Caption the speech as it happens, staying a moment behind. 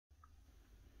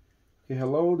Okay,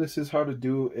 hello, this is how to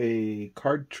do a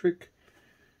card trick.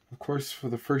 Of course, for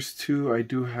the first two, I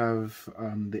do have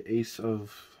the Ace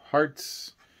of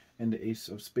Hearts and the Ace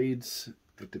of Spades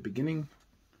at the beginning,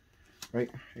 right?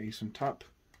 Ace on top.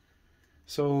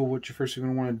 So what you're first going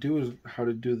to want to do is how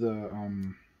to do the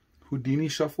Houdini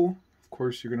shuffle. Of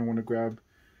course, you're going to want to grab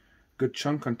a good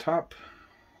chunk on top,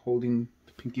 holding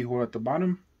the pinky hole at the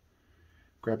bottom,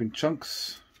 grabbing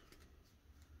chunks,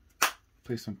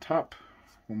 place on top.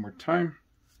 One more time,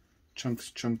 chunks,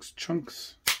 chunks,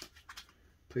 chunks,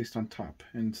 placed on top,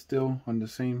 and still on the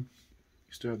same,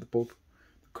 you still have both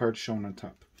the cards shown on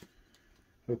top.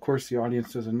 Of course, the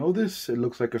audience doesn't know this. It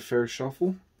looks like a fair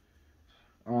shuffle.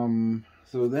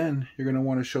 So then you're going to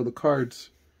want to show the cards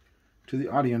to the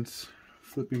audience,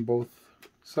 flipping both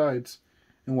sides,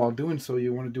 and while doing so,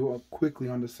 you want to do it quickly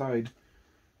on the side,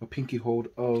 a pinky hold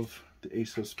of the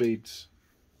Ace of Spades,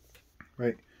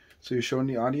 right? So you're showing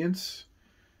the audience,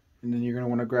 and then you're going to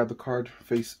want to grab the card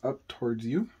face up towards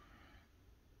you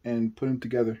and put them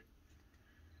together.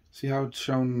 See how it's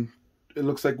shown? It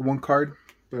looks like one card,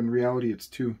 but in reality it's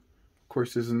two. Of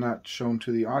course, this is not shown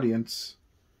to the audience.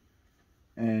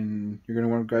 And you're going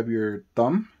to want to grab your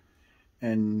thumb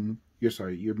and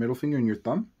your middle finger and your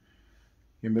thumb.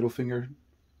 Your middle finger,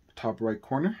 top right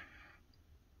corner,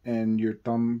 and your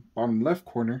thumb, bottom left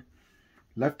corner,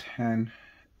 left hand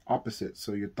opposite.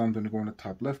 So your thumb's going to go in the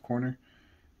top left corner,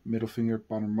 middle finger,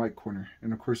 bottom right corner.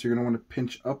 And of course, you're going to want to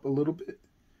pinch up a little bit.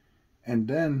 And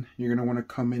then you're going to want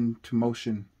to come into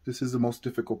motion. This is the most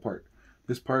difficult part.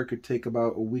 This part could take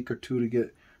about a week or two to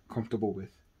get comfortable with.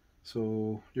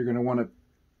 So you're going to want to,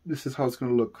 this is how it's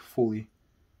going to look fully.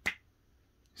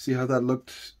 See how that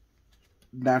looked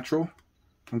natural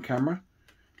on camera?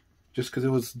 Just because it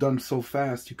was done so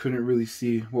fast, you couldn't really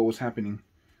see what was happening.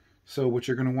 So what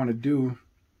you're going to want to do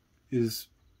is,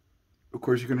 of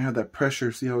course, you're going to have that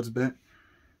pressure. See how it's bent?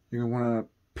 You're going to want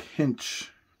to pinch.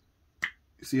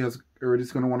 See how it's already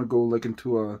going to want to go like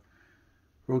into a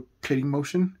rotating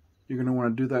motion. You're going to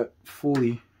want to do that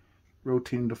fully,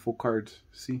 rotating the full cards.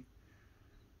 See?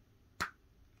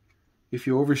 If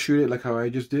you overshoot it like how I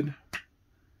just did,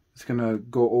 it's going to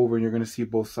go over and you're going to see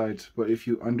both sides. But if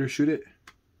you undershoot it,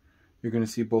 you're going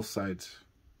to see both sides.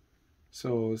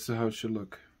 So this is how it should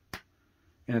look.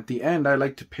 And at the end, I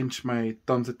like to pinch my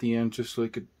thumbs at the end just so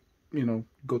it could, you know,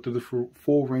 go through the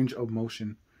full range of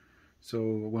motion. So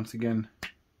once again,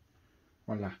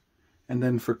 voila. And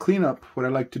then for cleanup, what I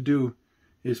like to do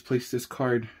is place this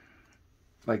card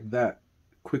like that.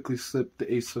 Quickly slip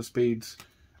the Ace of Spades,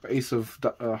 or Ace of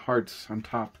Hearts on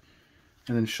top,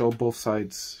 and then show both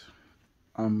sides,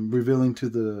 revealing to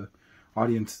the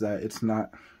audience that it's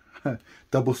not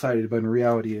double-sided, but in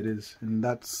reality it is. And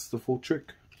that's the full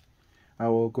trick. I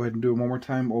will go ahead and do it one more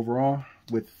time overall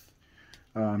with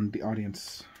the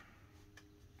audience.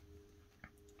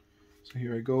 So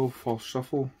here I go, false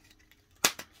shuffle,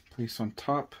 place on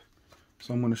top.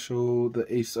 So I'm going to show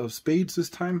the Ace of Spades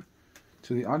this time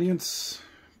to the audience.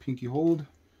 Pinky hold,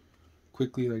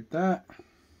 quickly like that,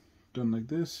 done like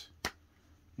this,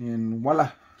 and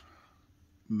voila,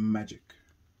 magic.